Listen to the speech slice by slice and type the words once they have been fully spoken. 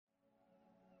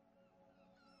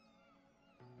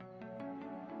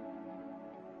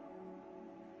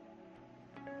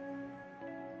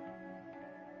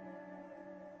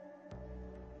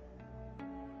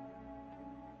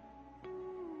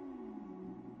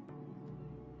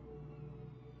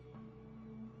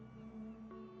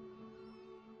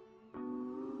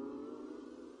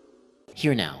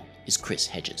Here now is Chris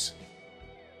Hedges.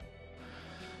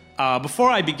 Before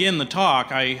I begin the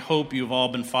talk, I hope you've all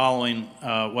been following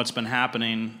what's been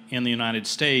happening in the United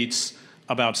States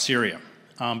about Syria,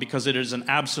 because it is an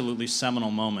absolutely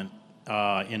seminal moment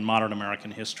in modern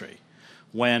American history,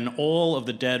 when all of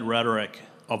the dead rhetoric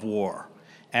of war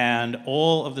and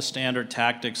all of the standard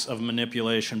tactics of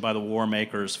manipulation by the war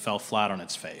makers fell flat on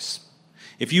its face.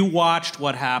 If you watched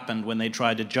what happened when they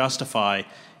tried to justify,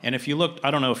 and if you looked,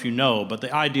 I don't know if you know, but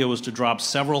the idea was to drop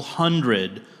several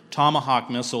hundred Tomahawk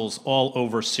missiles all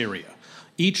over Syria.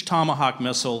 Each Tomahawk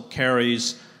missile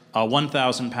carries a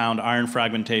 1,000-pound iron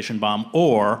fragmentation bomb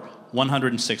or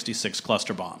 166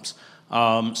 cluster bombs.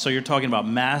 So you're talking about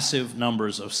massive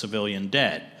numbers of civilian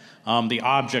dead. The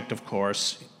object, of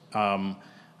course,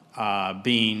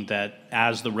 being that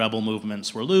as the rebel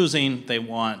movements were losing, they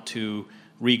want to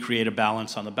recreate a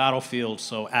balance on the battlefield,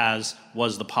 so as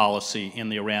was the policy in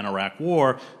the Iran-Iraq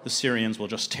war, the Syrians will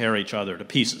just tear each other to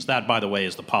pieces. That, by the way,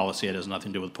 is the policy. It has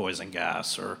nothing to do with poison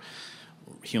gas or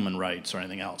human rights or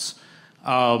anything else.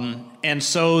 And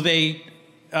so they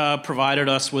provided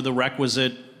us with the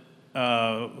requisite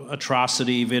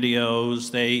atrocity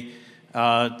videos. They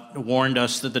warned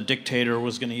us that the dictator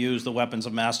was going to use the weapons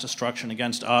of mass destruction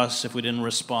against us if we didn't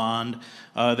respond.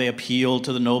 They appealed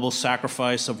to the noble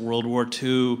sacrifice of World War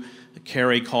II.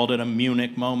 Kerry called it a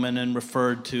Munich moment and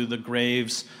referred to the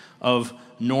graves of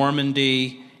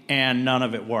Normandy, and none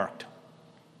of it worked.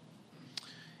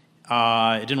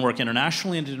 It didn't work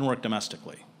internationally and it didn't work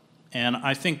domestically. And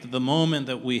I think that the moment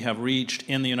that we have reached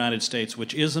in the United States,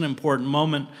 which is an important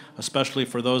moment, especially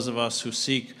for those of us who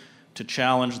seek to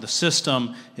challenge the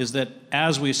system, is that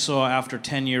as we saw after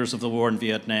 10 years of the war in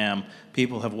Vietnam,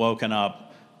 people have woken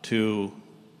up to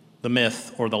the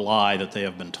myth or the lie that they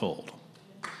have been told.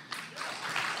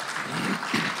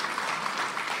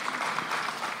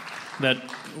 That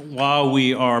while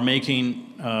we are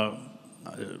making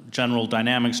General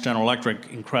Dynamics, General Electric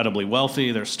incredibly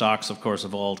wealthy, their stocks, of course,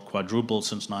 have all quadrupled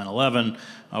since 9/11,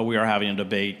 we are having a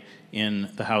debate in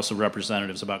the House of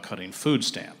Representatives about cutting food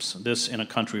stamps. This in a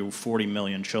country where 40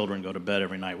 million children go to bed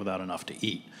every night without enough to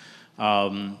eat.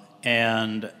 I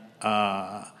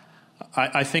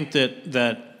think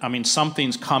that I mean,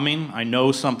 something's coming. I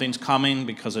know something's coming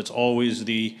because it's always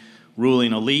the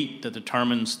ruling elite that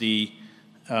determines the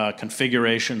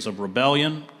configurations of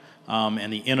rebellion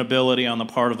and the inability on the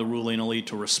part of the ruling elite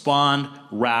to respond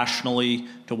rationally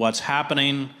to what's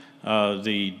happening,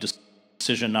 the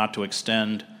decision not to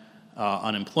extend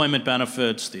unemployment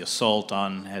benefits, the assault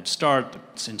on Head Start.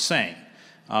 It's insane.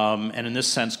 And in this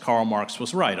sense, Karl Marx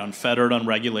was right. Unfettered,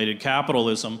 unregulated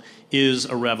capitalism is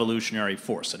a revolutionary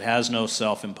force. It has no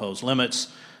self-imposed limits.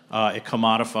 It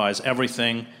commodifies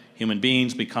everything. Human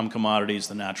beings become commodities.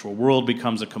 The natural world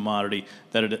becomes a commodity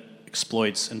that it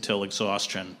exploits until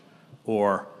exhaustion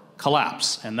or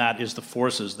collapse. And that is the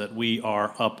forces that we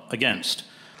are up against.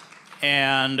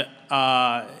 And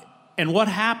what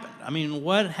happened? I mean,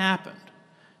 what happened?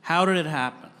 How did it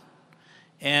happen?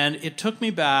 And it took me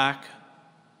back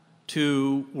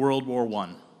to World War I.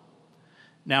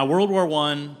 Now, World War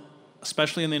I,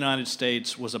 especially in the United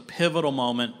States, was a pivotal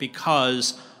moment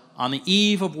because on the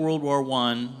eve of World War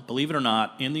I, believe it or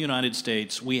not, in the United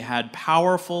States, we had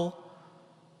powerful,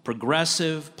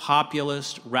 progressive,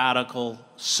 populist, radical,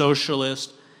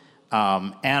 socialist,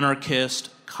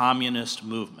 anarchist, communist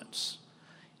movements.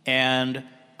 And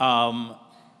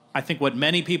I think what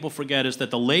many people forget is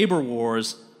that the labor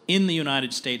wars in the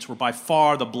United States were by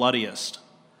far the bloodiest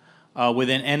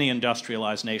within any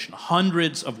industrialized nation.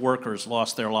 Hundreds of workers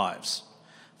lost their lives.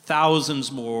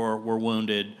 Thousands more were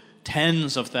wounded.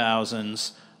 Tens of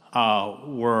thousands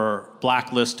were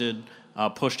blacklisted,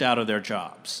 pushed out of their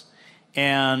jobs.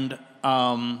 And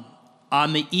on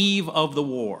the eve of the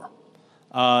war,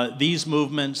 these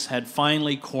movements had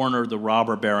finally cornered the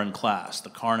robber baron class, the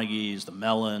Carnegies, the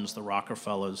Mellons, the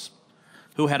Rockefellers,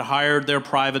 who had hired their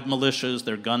private militias,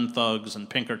 their gun thugs and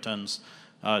Pinkertons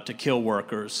to kill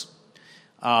workers.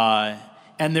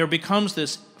 And there becomes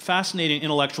this fascinating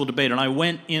intellectual debate. And I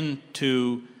went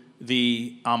into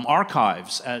the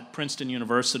archives at Princeton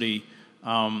University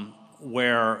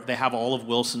where they have all of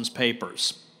Wilson's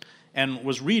papers and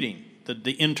was reading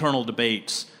the internal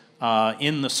debates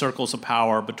in the circles of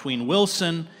power between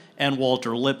Wilson and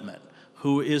Walter Lippmann,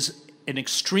 who is an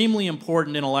extremely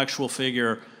important intellectual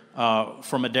figure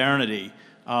for modernity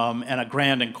and a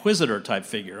grand inquisitor type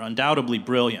figure, undoubtedly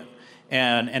brilliant.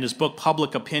 And his book,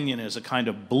 Public Opinion, is a kind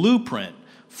of blueprint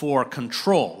for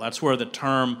control. That's where the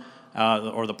term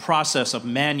or the process of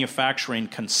manufacturing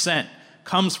consent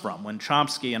comes from. When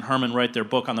Chomsky and Herman write their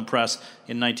book on the press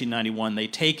in 1991, they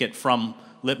take it from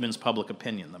Lippmann's public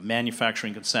opinion, the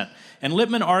manufacturing consent. And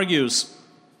Lippmann argues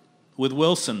with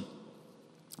Wilson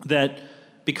that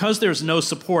because there's no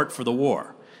support for the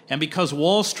war, and because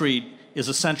Wall Street is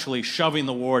essentially shoving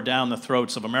the war down the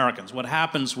throats of Americans, what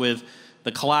happens with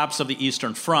the collapse of the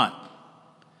Eastern Front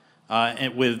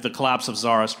and with the collapse of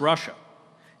Tsarist Russia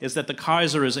is that the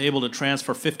Kaiser is able to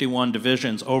transfer 51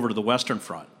 divisions over to the Western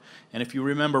Front. And if you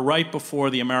remember, right before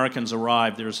the Americans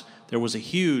arrived, there was a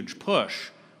huge push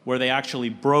where they actually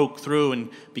broke through and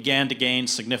began to gain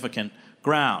significant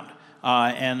ground.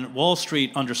 And Wall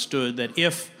Street understood that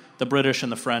if the British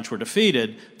and the French were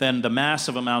defeated, then the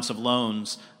massive amounts of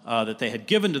loans that they had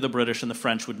given to the British and the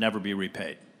French would never be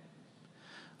repaid.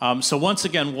 So once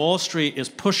again, Wall Street is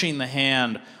pushing the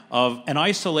hand of an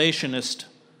isolationist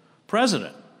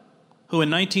president who in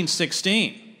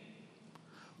 1916,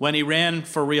 when he ran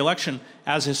for re-election,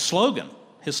 as his slogan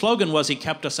was, he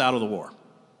kept us out of the war.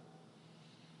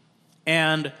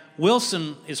 And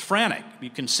Wilson is frantic. You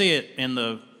can see it in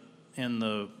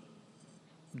the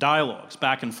dialogues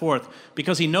back and forth,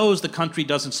 because he knows the country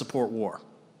doesn't support war,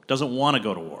 doesn't want to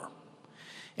go to war.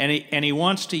 And he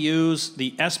wants to use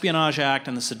the Espionage Act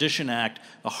and the Sedition Act,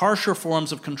 the harsher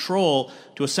forms of control,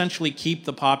 to essentially keep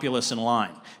the populace in line.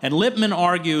 And Lippmann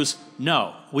argues,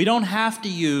 no, we don't have to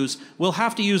use, we'll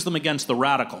have to use them against the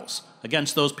radicals,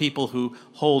 against those people who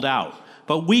hold out.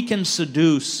 But we can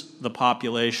seduce the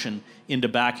population into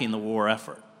backing the war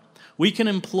effort. We can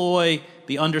employ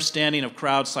the understanding of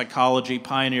crowd psychology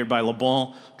pioneered by Le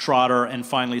Bon, Trotter, and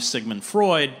finally Sigmund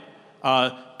Freud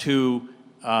to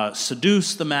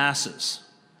seduce the masses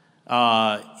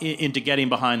into getting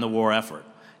behind the war effort.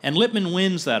 And Lippmann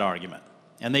wins that argument.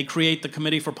 And they create the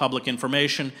Committee for Public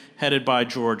Information, headed by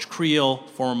George Creel,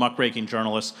 former muckraking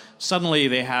journalist. Suddenly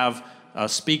they have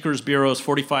speakers bureaus,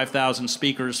 45,000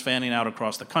 speakers fanning out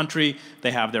across the country. They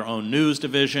have their own news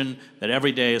division that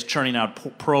every day is churning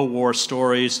out pro-war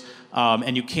stories.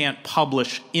 And you can't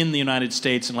publish in the United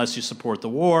States unless you support the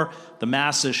war. The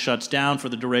masses shuts down for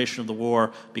the duration of the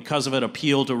war. Because of it,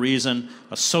 Appeal to Reason,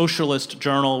 a socialist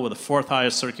journal with the fourth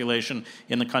highest circulation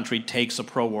in the country, takes a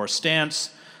pro-war stance.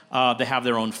 They have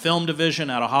their own film division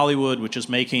out of Hollywood, which is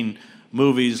making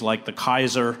movies like The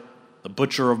Kaiser, The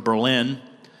Butcher of Berlin.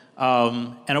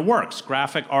 And it works.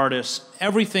 Graphic artists,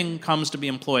 everything comes to be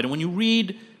employed. And when you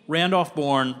read Randolph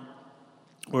Bourne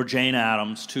or Jane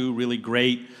Addams, two really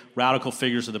great radical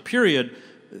figures of the period,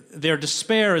 their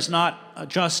despair is not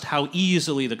just how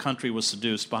easily the country was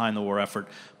seduced behind the war effort,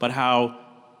 but how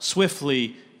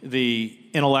swiftly the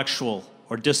intellectual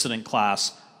or dissident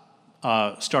class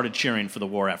started cheering for the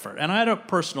war effort. And I had a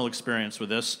personal experience with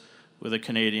this, with a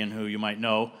Canadian who you might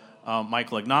know,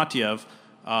 Michael Ignatieff,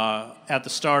 at the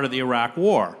start of the Iraq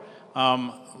War.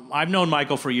 I've known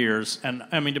Michael for years, and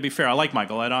I mean, to be fair, I like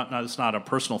Michael. It's not a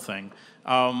personal thing.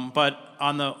 But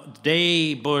on the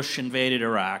day Bush invaded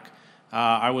Iraq,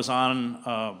 I was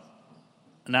on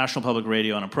National Public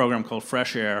Radio on a program called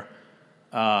Fresh Air,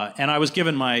 and I was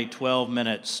given my 12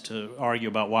 minutes to argue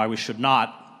about why we should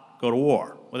not go to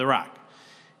war with Iraq.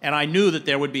 And I knew that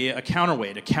there would be a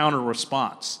counterweight, a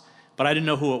counter-response, but I didn't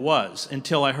know who it was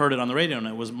until I heard it on the radio, and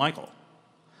it was Michael.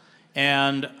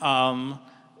 And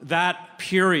that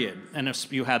period, and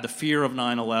if you had the fear of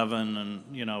 9/11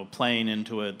 and, you know, playing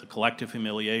into it, the collective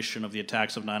humiliation of the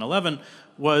attacks of 9/11,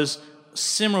 was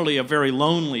similarly a very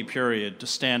lonely period to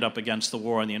stand up against the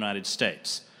war in the United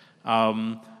States.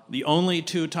 The only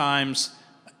two times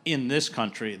in this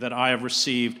country that I have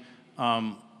received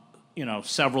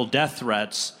several death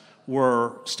threats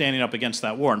were standing up against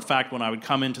that war. In fact, when I would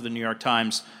come into the New York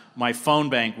Times, my phone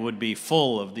bank would be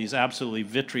full of these absolutely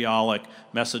vitriolic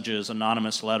messages,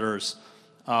 anonymous letters.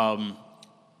 The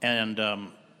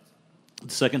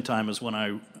second time is when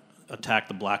I attacked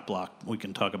the Black Bloc. We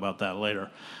can talk about that later.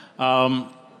 But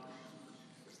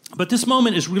this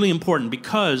moment is really important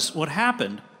because what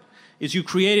happened is you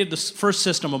created the first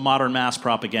system of modern mass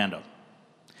propaganda.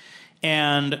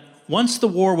 And once the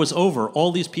war was over,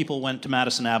 all these people went to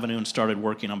Madison Avenue and started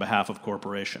working on behalf of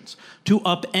corporations to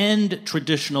upend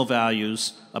traditional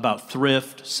values about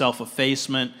thrift,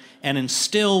 self-effacement, and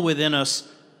instill within us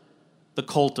the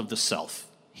cult of the self,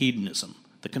 hedonism,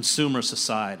 the consumer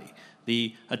society,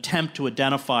 the attempt to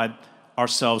identify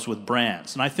ourselves with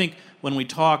brands. And I think when we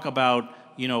talk about,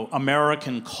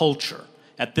 American culture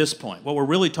at this point, what we're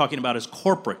really talking about is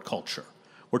corporate culture.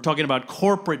 We're talking about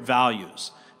corporate values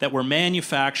that were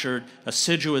manufactured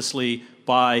assiduously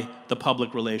by the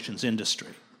public relations industry.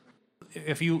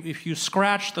 If you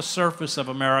scratch the surface of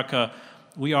America,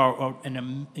 we are we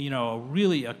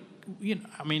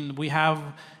have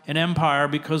an empire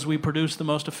because we produce the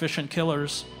most efficient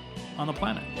killers on the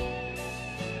planet.